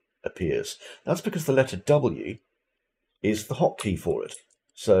W appears. That's because the letter W is the hotkey for it.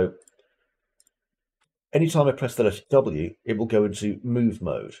 So anytime I press the letter W, it will go into move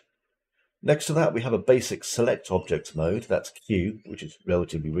mode. Next to that, we have a basic select objects mode. That's Q, which is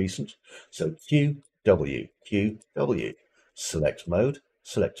relatively recent. So Q, W, Q, W. Select mode,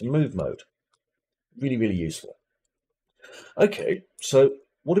 select and move mode. Really, really useful. Okay, so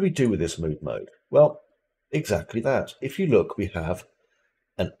what do we do with this move mode? Well, exactly that. If you look, we have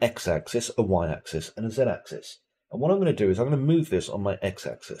an X-axis, a Y-axis, and a Z-axis. And what I'm going to do is I'm going to move this on my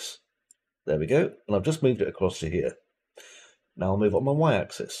X-axis. There we go. And I've just moved it across to here. Now I'll move it on my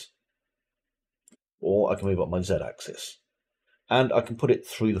Y-axis. Or I can move it on my Z-axis. And I can put it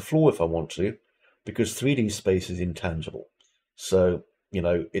through the floor if I want to, because 3D space is intangible. So,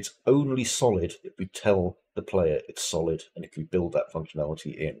 it's only solid if we tell the player it's solid and if we build that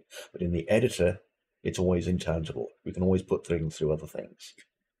functionality in. But in the editor, it's always intangible. We can always put things through other things.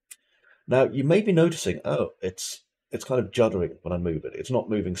 Now, you may be noticing, it's kind of juddering when I move it. It's not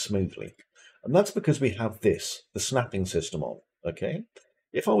moving smoothly. And that's because we have the snapping system on, okay?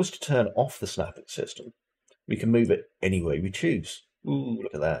 If I was to turn off the snapping system, we can move it any way we choose. Ooh,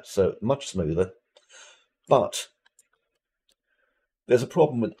 look at that. So much smoother. But there's a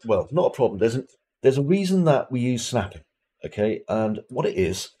problem with, well, not a problem. There's a reason that we use snapping, okay? And what it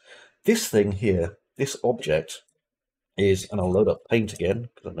is, this thing here, this object is, and I'll load up Paint again,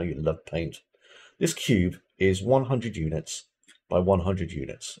 because I know you love Paint. This cube is 100 units by 100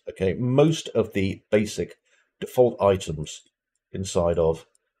 units, okay? Most of the basic default items inside of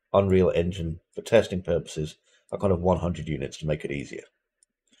Unreal Engine for testing purposes are kind of 100 units to make it easier.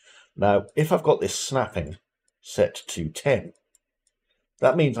 Now, if I've got this snapping set to 10,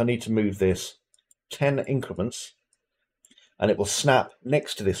 that means I need to move this 10 increments and it will snap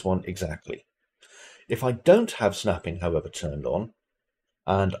next to this one exactly. If I don't have snapping, however, turned on,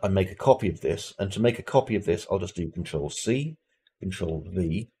 and I make a copy of this, and to make a copy of this, I'll just do Control-C,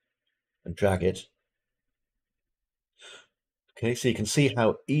 Control-V, and drag it. Okay, so you can see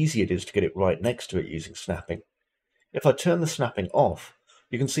how easy it is to get it right next to it using snapping. If I turn the snapping off,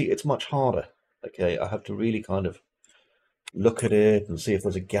 you can see it's much harder. Okay, I have to really kind of look at it and see if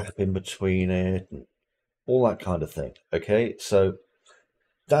there's a gap in between it and all that kind of thing. Okay, so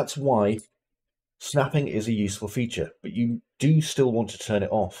that's why snapping is a useful feature, but you do still want to turn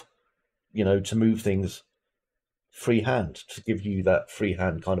it off, to move things freehand, to give you that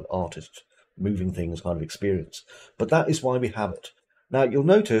freehand kind of artist moving things kind of experience. But that is why we have it. Now, you'll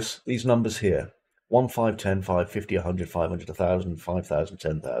notice these numbers here, 1, 5, 10, 5, 50, 100, 500, 1,000, 5,000,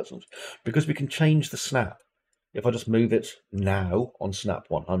 10,000, because we can change the snap. If I just move it now on snap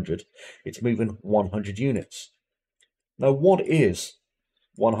 100, it's moving 100 units. Now, what is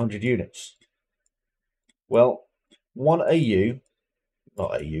 100 units? Well, one unit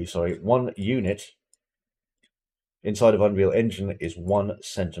inside of Unreal Engine is 1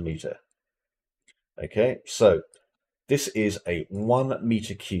 centimeter. Okay, so this is a 1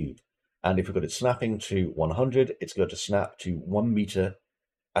 meter cube. And if we've got it snapping to 100, it's going to snap to 1 meter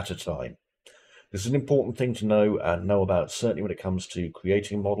at a time. This is an important thing to know and know about, certainly when it comes to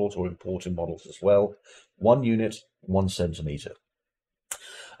creating models or importing models as well. 1 unit, 1 centimeter.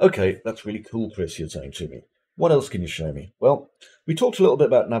 Okay, that's really cool, Chris, you're saying to me. What else can you show me? Well, we talked a little bit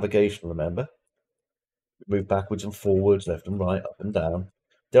about navigation, remember? We move backwards and forwards, left and right, up and down.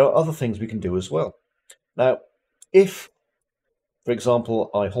 There are other things we can do as well. Now, if, for example,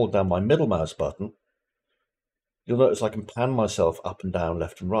 I hold down my middle mouse button, you'll notice I can pan myself up and down,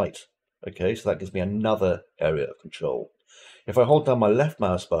 left and right. Okay, so that gives me another area of control. If I hold down my left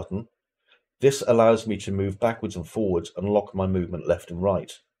mouse button, this allows me to move backwards and forwards and lock my movement left and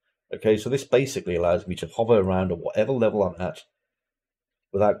right. Okay, so this basically allows me to hover around at whatever level I'm at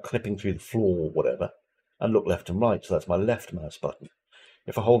without clipping through the floor or whatever, and look left and right. So that's my left mouse button.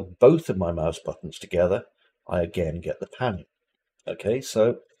 If I hold both of my mouse buttons together, I again get the panning. Okay,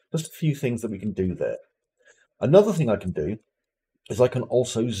 so just a few things that we can do there. Another thing I can do is I can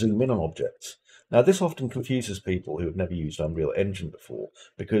also zoom in on objects. Now, this often confuses people who have never used Unreal Engine before,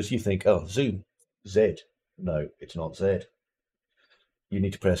 because you think, oh, zoom, Z. No, it's not Z. You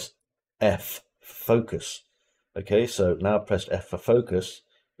need to press F, focus. Okay, so now I've pressed F for focus.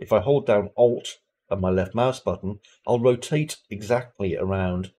 If I hold down Alt and my left mouse button, I'll rotate exactly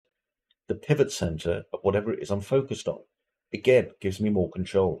around the pivot center of whatever it is I'm focused on. Again, gives me more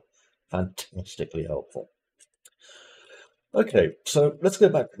control. Fantastically helpful. Okay, so let's go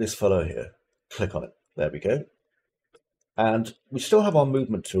back to this fellow here. Click on it. There we go. And we still have our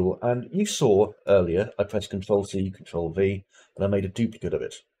movement tool. And you saw earlier, I pressed Control-C, Control-V, and I made a duplicate of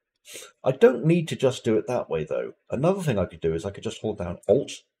it. I don't need to just do it that way, though. Another thing I could do is I could just hold down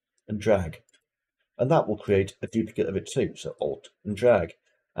Alt and drag. And that will create a duplicate of it too. So Alt and drag.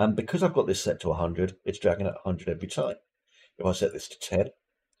 And because I've got this set to 100, it's dragging at 100 every time. If I set this to 10,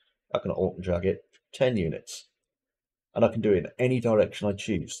 I can Alt and drag it 10 units. And I can do it in any direction I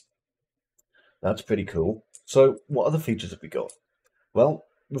choose. That's pretty cool. So what other features have we got? Well,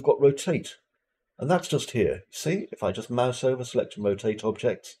 we've got rotate. And that's just here. See, if I just mouse over, select and rotate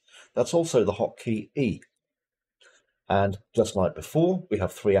objects, that's also the hotkey E. And just like before, we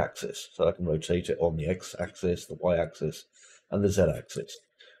have 3 axes. So I can rotate it on the X-axis, the Y-axis, and the Z-axis.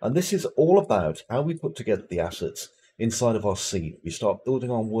 And this is all about how we put together the assets inside of our scene. We start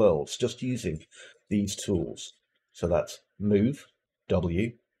building our worlds just using these tools. So that's move,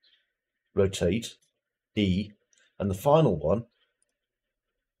 W, rotate, E, and the final one,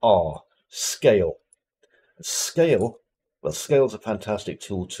 R, scale. Scale, well, scale's a fantastic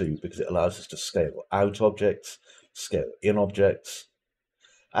tool too, because it allows us to scale out objects, scale in objects,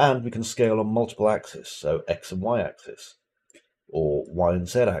 and we can scale on multiple axes, so X and Y axis, or Y and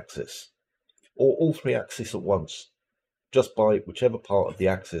Z axis, or all 3 axes at once, just by whichever part of the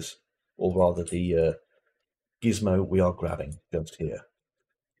axis, or rather the gizmo we are grabbing just here.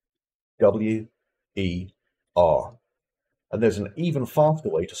 W, E, R. And there's an even faster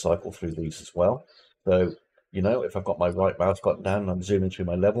way to cycle through these as well. So, you know, if I've got my right mouse button down and I'm zooming through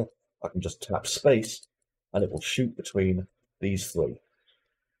my level, I can just tap space and it will shoot between these 3.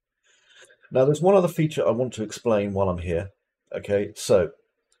 Now, there's one other feature I want to explain while I'm here. Okay, so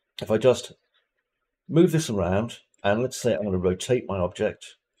if I just move this around, and let's say I'm going to rotate my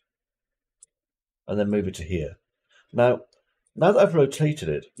object and then move it to here. Now that I've rotated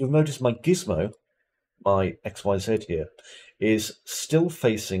it, you'll notice my gizmo, my XYZ here, is still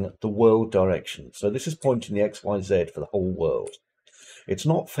facing the world direction. So this is pointing the XYZ for the whole world. It's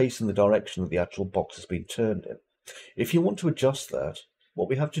not facing the direction that the actual box has been turned in. If you want to adjust that, what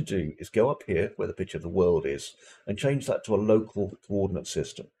we have to do is go up here where the picture of the world is and change that to a local coordinate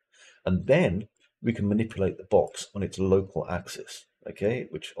system. And then we can manipulate the box on its local axis, okay,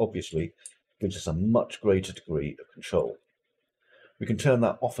 which obviously gives us a much greater degree of control. We can turn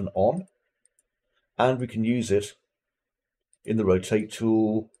that off and on, and we can use it in the rotate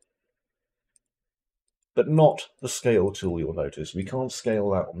tool, but not the scale tool. You'll notice we can't scale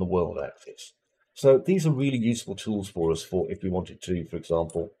that on the world axis. So these are really useful tools for us for if we wanted to, for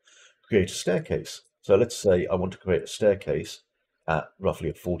example, create a staircase. So let's say I want to create a staircase at roughly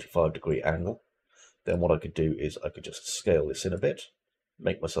a 45-degree angle. Then what I could do is I could just scale this in a bit,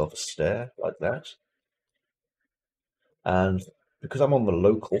 make myself a stair like that. And because I'm on the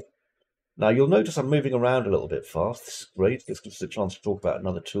local, now you'll notice I'm moving around a little bit fast. This is great. This gives us a chance to talk about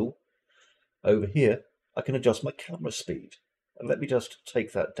another tool. Over here, I can adjust my camera speed. And let me just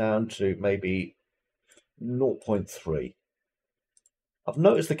take that down to maybe 0.3. I've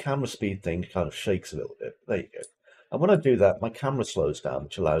noticed the camera speed thing kind of shakes a little bit. There you go. And when I do that, my camera slows down,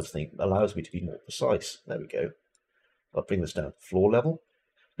 which allows me to be more precise. There we go. I'll bring this down to floor level.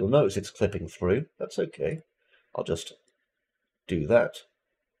 You'll notice it's clipping through. That's okay. I'll just do that.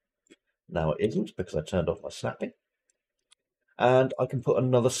 Now it isn't because I turned off my snapping. And I can put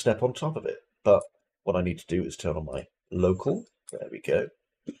another step on top of it. But what I need to do is turn on my local. There we go.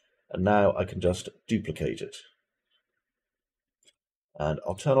 And now I can just duplicate it. And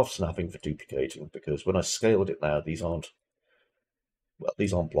I'll turn off snapping for duplicating, because when I scaled it now, these aren't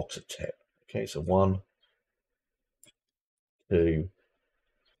blocks of 10. Okay, so 1, 2,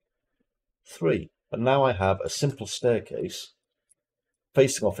 3. And now I have a simple staircase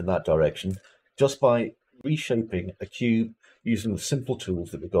facing off in that direction just by reshaping a cube using the simple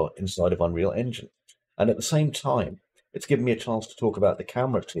tools that we've got inside of Unreal Engine. And at the same time, it's given me a chance to talk about the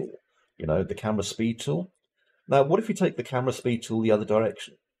camera tool, you know, the camera speed tool. Now, what if you take the camera speed tool the other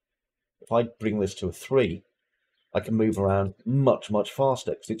direction? If I bring this to a 3, I can move around much, much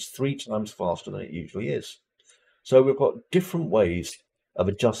faster because it's 3 times faster than it usually is. So we've got different ways of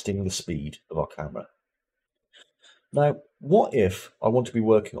adjusting the speed of our camera. Now, what if I want to be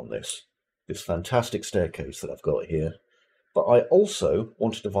working on this fantastic staircase that I've got here, but I also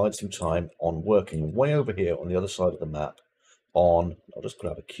want to divide some time on working way over here on the other side of the map on, I'll just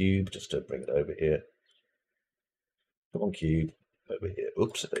grab a cube just to bring it over here. Come on, cube, over here.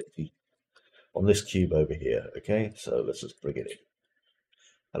 Oops, on this cube over here. Okay, so let's just bring it in.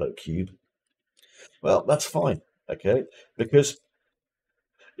 Hello, cube. Well, that's fine, okay, because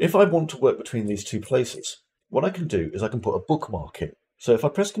if I want to work between these two places, what I can do is I can put a bookmark in. So if I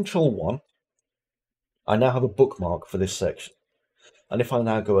press Control 1, I now have a bookmark for this section. And if I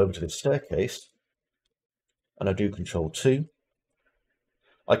now go over to this staircase and I do Control 2,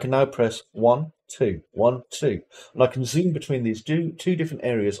 I can now press 1, 2, 1, 2. And I can zoom between these two different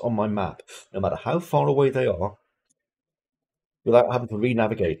areas on my map, no matter how far away they are, without having to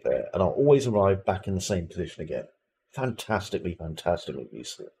re-navigate there. And I'll always arrive back in the same position again. Fantastically, fantastically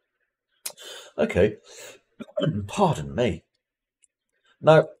useful. Okay, pardon me.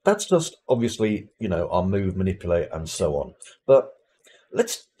 Now, that's just obviously, our move, manipulate, and so on. But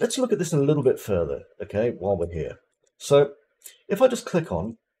let's look at this a little bit further, okay, while we're here. So if I just click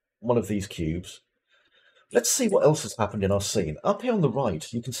on one of these cubes, let's see what else has happened in our scene. Up here on the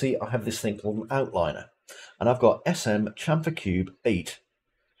right, you can see I have this thing called an outliner, and I've got SM Chamfer Cube 8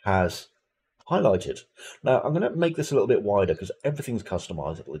 has highlighted. Now, I'm going to make this a little bit wider because everything's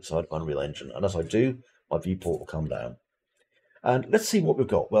customizable inside of Unreal Engine, and as I do, my viewport will come down. And let's see what we've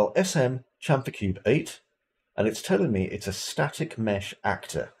got. Well, SM Chamfer Cube 8, and it's telling me it's a static mesh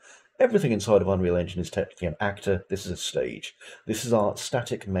actor. Everything inside of Unreal Engine is technically an actor. This is a stage. This is our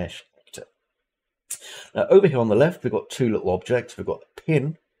static mesh actor. Now, over here on the left, we've got two little objects. We've got a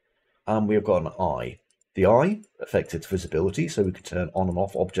pin, and we've got an eye. The eye affects its visibility, so we can turn on and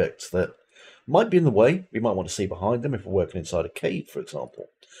off objects that might be in the way. We might want to see behind them if we're working inside a cave, for example.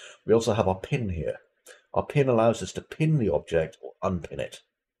 We also have our pin here. Our pin allows us to pin the object or unpin it.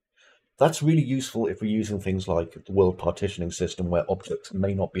 That's really useful if we're using things like the world partitioning system where objects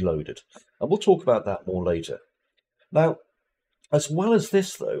may not be loaded. And we'll talk about that more later. Now, as well as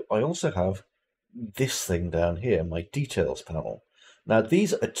this though, I also have this thing down here, my details panel. Now,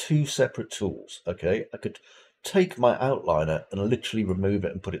 these are two separate tools, okay? I could take my outliner and literally remove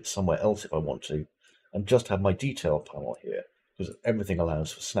it and put it somewhere else if I want to, and just have my detail panel here, because everything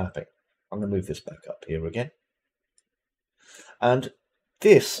allows for snapping. I'm going to move this back up here again. And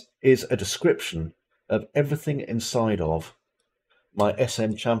this is a description of everything inside of my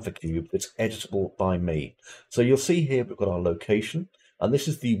SM Chamfer Cube that's editable by me. So you'll see here we've got our location, and this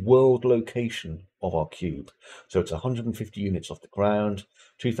is the world location of our cube. So it's 150 units off the ground,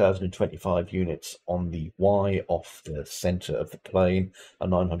 2025 units on the Y off the center of the plane,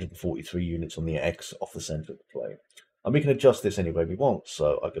 and 943 units on the X off the center of the plane. And we can adjust this any way we want.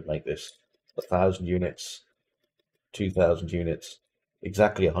 So I could make this 1,000 units, 2,000 units,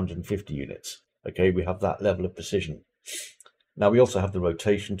 exactly 150 units. Okay, we have that level of precision. Now we also have the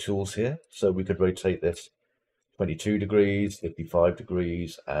rotation tools here. So we could rotate this 22 degrees, 55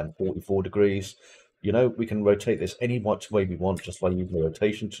 degrees, and 44 degrees. We can rotate this any which way we want just by using the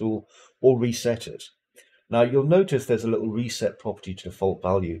rotation tool or reset it. Now you'll notice there's a little reset property to default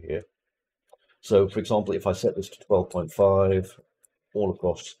value here. So for example, if I set this to 12.5 all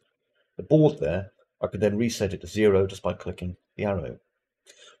across the board there, I could then reset it to 0 just by clicking the arrow.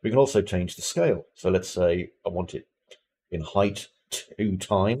 We can also change the scale. So let's say I want it in height 2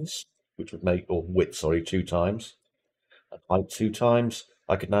 times, which would make, or width, sorry, 2 times, and height 2 times.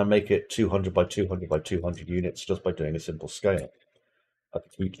 I could now make it 200 by 200 by 200 units just by doing a simple scale. I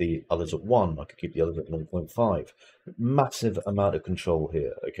could keep the others at 1, I could keep the others at 0.5. Massive amount of control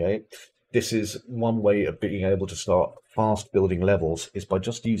here, okay? This is one way of being able to start fast building levels, is by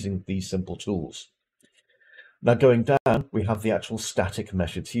just using these simple tools. Now going down, we have the actual static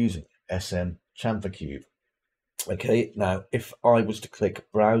mesh it's using, SM Chamfer Cube. Okay, now if I was to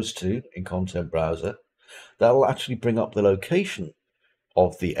click Browse to in Content Browser, that will actually bring up the location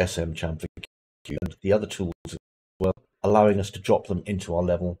of the SM Chamfer Cube and the other tools as well, allowing us to drop them into our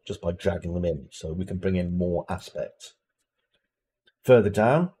level just by dragging them in, so we can bring in more aspects. Further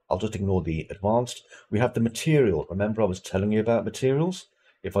down, I'll just ignore the advanced, we have the material. Remember I was telling you about materials?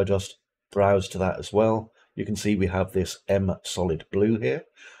 If I just browse to that as well, you can see we have this M solid blue here,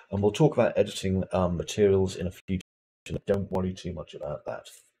 and we'll talk about editing materials in a future. Don't worry too much about that.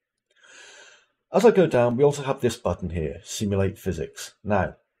 As I go down, we also have this button here, Simulate Physics.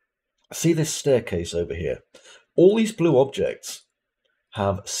 Now, see this staircase over here? all these blue objects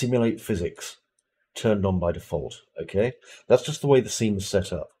have simulate physics turned on by default. Okay, that's just the way the scene is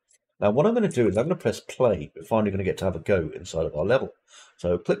set up. Now what I'm going to do is I'm going to press play. We're finally going to get to have a go inside of our level.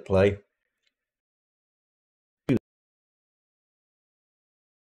 So click play.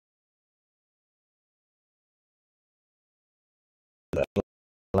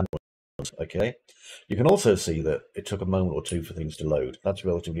 Okay, you can also see that it took a moment or two for things to load. That's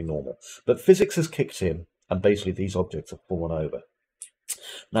relatively normal. But physics has kicked in, and basically these objects have fallen over.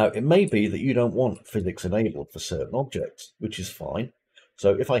 Now, it may be that you don't want physics enabled for certain objects, which is fine.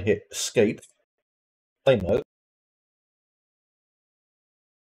 So if I hit escape, play mode,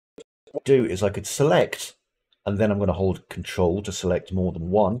 what I do is I could select, and then I'm going to hold control to select more than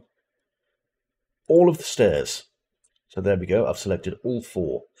one, all of the stairs. So there we go, I've selected all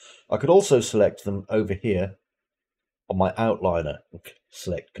 4. I could also select them over here on my outliner,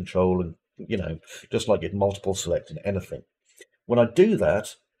 select control and, you know, just like it multiple selecting anything. When I do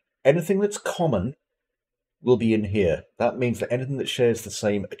that, anything that's common will be in here. That means that anything that shares the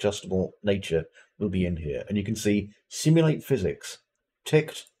same adjustable nature will be in here. And you can see simulate physics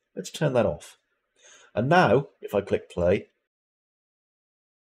ticked. Let's turn that off. And now, if I click play,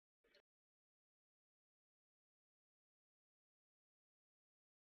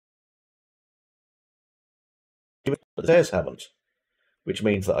 but the stairs haven't, which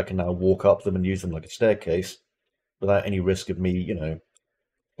means that I can now walk up them and use them like a staircase without any risk of me, you know,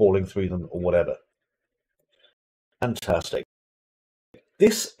 falling through them or whatever. Fantastic.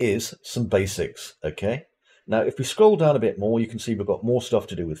 This is some basics, okay? Now, if we scroll down a bit more, you can see we've got more stuff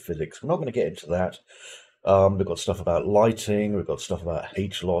to do with physics. We're not going to get into that. We've got stuff about lighting, we've got stuff about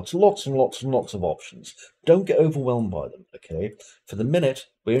H-lots, lots and lots and lots of options. Don't get overwhelmed by them, okay? For the minute,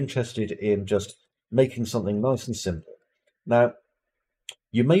 we're interested in just making something nice and simple. Now,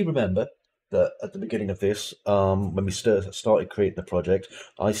 you may remember that at the beginning of this, when we started creating the project,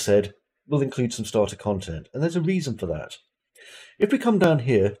 I said we'll include some starter content, and there's a reason for that. If we come down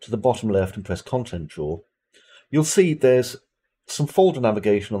here to the bottom left and press Content Drawer, you'll see there's some folder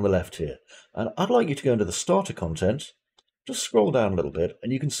navigation on the left here. And I'd like you to go into the starter content, just scroll down a little bit,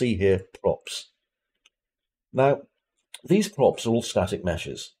 and you can see here props. Now, these props are all static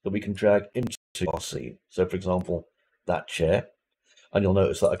meshes that we can drag into our scene. So, for example, that chair, and you'll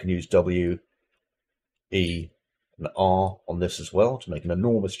notice that I can use W, E, and R on this as well to make an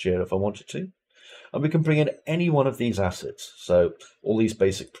enormous chair if I wanted to. And we can bring in any one of these assets. So all these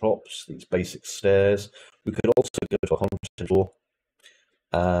basic props, these basic stairs. We could also go to a content drawer.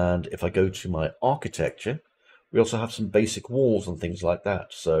 And if I go to my architecture, we also have some basic walls and things like that.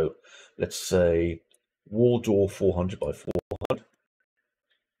 So let's say wall door 400 by 400.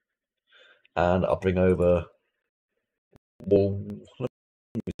 And I'll bring over wall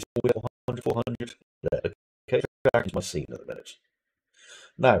 400, 400. There. Okay, back into my scene in a minute.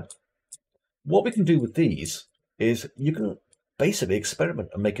 Now, what we can do with these is you can basically experiment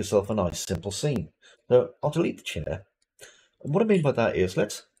and make yourself a nice simple scene. So I'll delete the chair. And what I mean by that is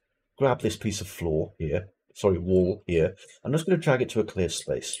let's grab this piece of floor here, sorry, wall here. I'm just going to drag it to a clear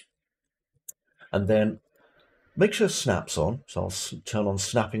space. And then make sure snaps on. So I'll turn on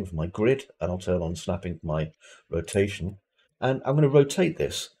snapping for my grid and I'll turn on snapping for my rotation. And I'm going to rotate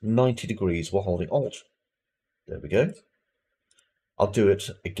this 90 degrees while holding Alt. There we go. I'll do it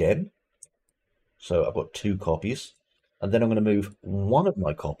again. So I've got 2 copies, and then I'm going to move one of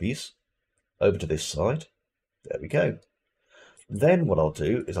my copies over to this side. There we go. Then what I'll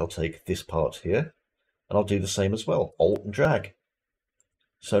do is I'll take this part here, and I'll do the same as well, Alt and drag.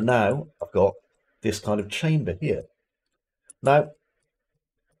 So now I've got this kind of chamber here. Now,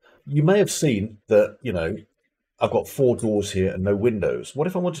 you may have seen that, you know, I've got 4 doors here and no windows. What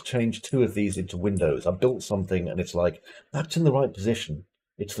if I want to change 2 of these into windows? I've built something and it's like, that's in the right position.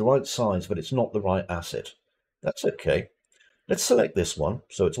 It's the right size, but it's not the right asset. That's okay. Let's select this one.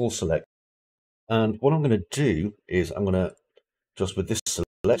 So it's all select. And what I'm going to do is I'm going to, just with this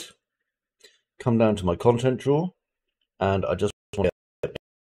select, come down to my content drawer. And I just want to,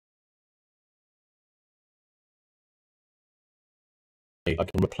 I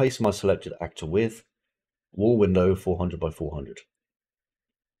can replace my selected actor with wall window 400 by 400.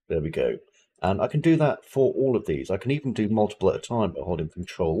 There we go. And I can do that for all of these. I can even do multiple at a time by holding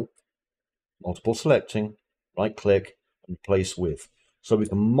Control, multiple selecting, right click, and replace with. So we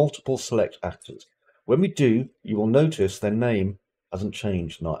can multiple select actors. When we do, you will notice their name hasn't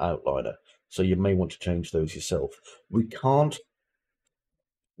changed in our outliner. So you may want to change those yourself. We can't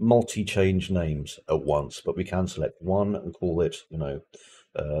multi-change names at once, but we can select one and call it, you know,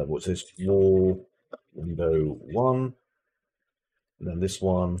 what's this? Wall window 1. And then this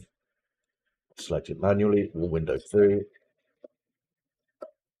one, select it manually, wall window 2,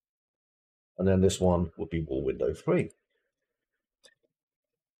 and then this one would be wall window 3.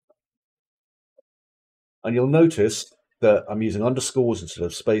 And you'll notice that I'm using underscores instead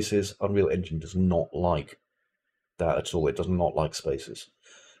of spaces. Unreal Engine does not like that at all. It does not like spaces.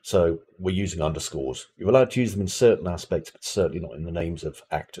 So we're using underscores. You're allowed to use them in certain aspects, but certainly not in the names of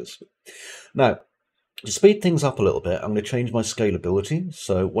actors. Now, to speed things up a little bit, I'm going to change my scalability.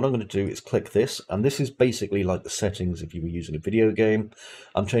 So what I'm going to do is click this, and this is basically like the settings if you were using a video game.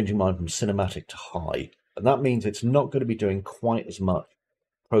 I'm changing mine from cinematic to high, and that means it's not going to be doing quite as much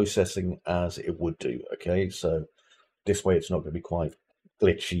processing as it would do. Okay, so this way it's not going to be quite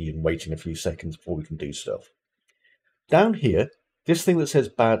glitchy and waiting a few seconds before we can do stuff. Down here, this thing that says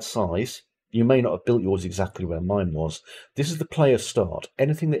bad size, you may not have built yours exactly where mine was. This is the player start.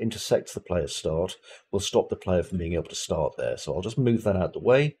 Anything that intersects the player start will stop the player from being able to start there. So I'll just move that out of the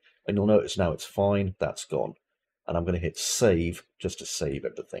way, and you'll notice now it's fine. That's gone. And I'm going to hit save just to save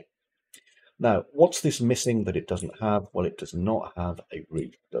everything. Now, what's this missing that it doesn't have? Well, it does not have a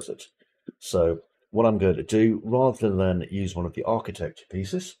roof, does it? So what I'm going to do, rather than use one of the architecture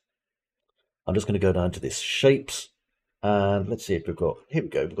pieces, I'm just going to go down to this shapes, and let's see if we've got, here we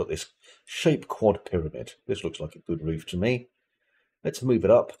go, we've got this shape quad pyramid. This looks like a good roof to me. Let's move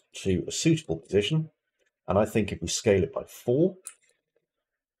it up to a suitable position, and I think if we scale it by 4,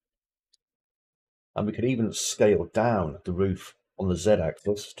 and we could even scale down the roof on the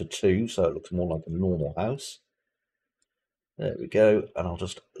z-axis to 2, so it looks more like a normal house. There we go, and I'll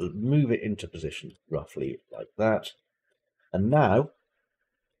just move it into position roughly like that. And now,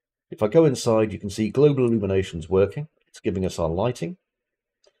 if I go inside, you can see global illumination's working. It's giving us our lighting,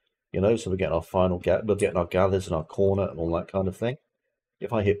 you know, so we're getting our final, we're getting our gathers and our corner and all that kind of thing.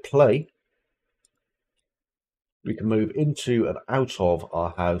 If I hit play, we can move into and out of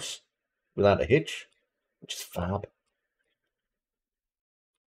our house without a hitch, which is fab.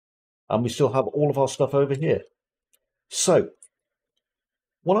 And we still have all of our stuff over here. So,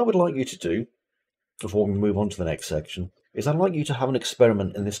 what I would like you to do, before we move on to the next section, is I'd like you to have an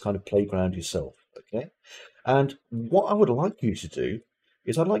experiment in this kind of playground yourself, okay? And what I would like you to do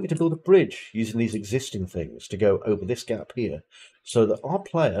is I'd like you to build a bridge using these existing things to go over this gap here, so that our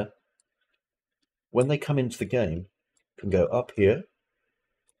player, when they come into the game, can go up here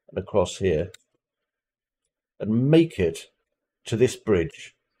and across here and make it to this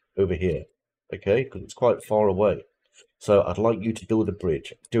bridge over here, okay? Because it's quite far away. So I'd like you to build a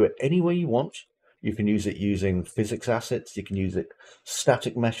bridge. Do it any way you want. You can use it using physics assets. You can use it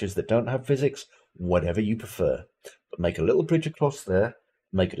static meshes that don't have physics, whatever you prefer. But make a little bridge across there.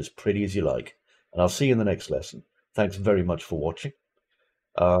 Make it as pretty as you like. And I'll see you in the next lesson. Thanks very much for watching.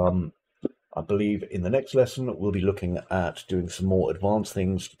 I believe in the next lesson, we'll be looking at doing some more advanced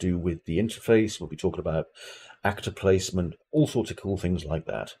things to do with the interface. We'll be talking about actor placement, all sorts of cool things like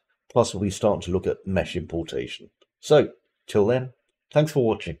that. Plus, we'll be starting to look at mesh importation. So, till then, thanks for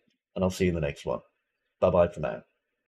watching, and I'll see you in the next one. Bye-bye for now.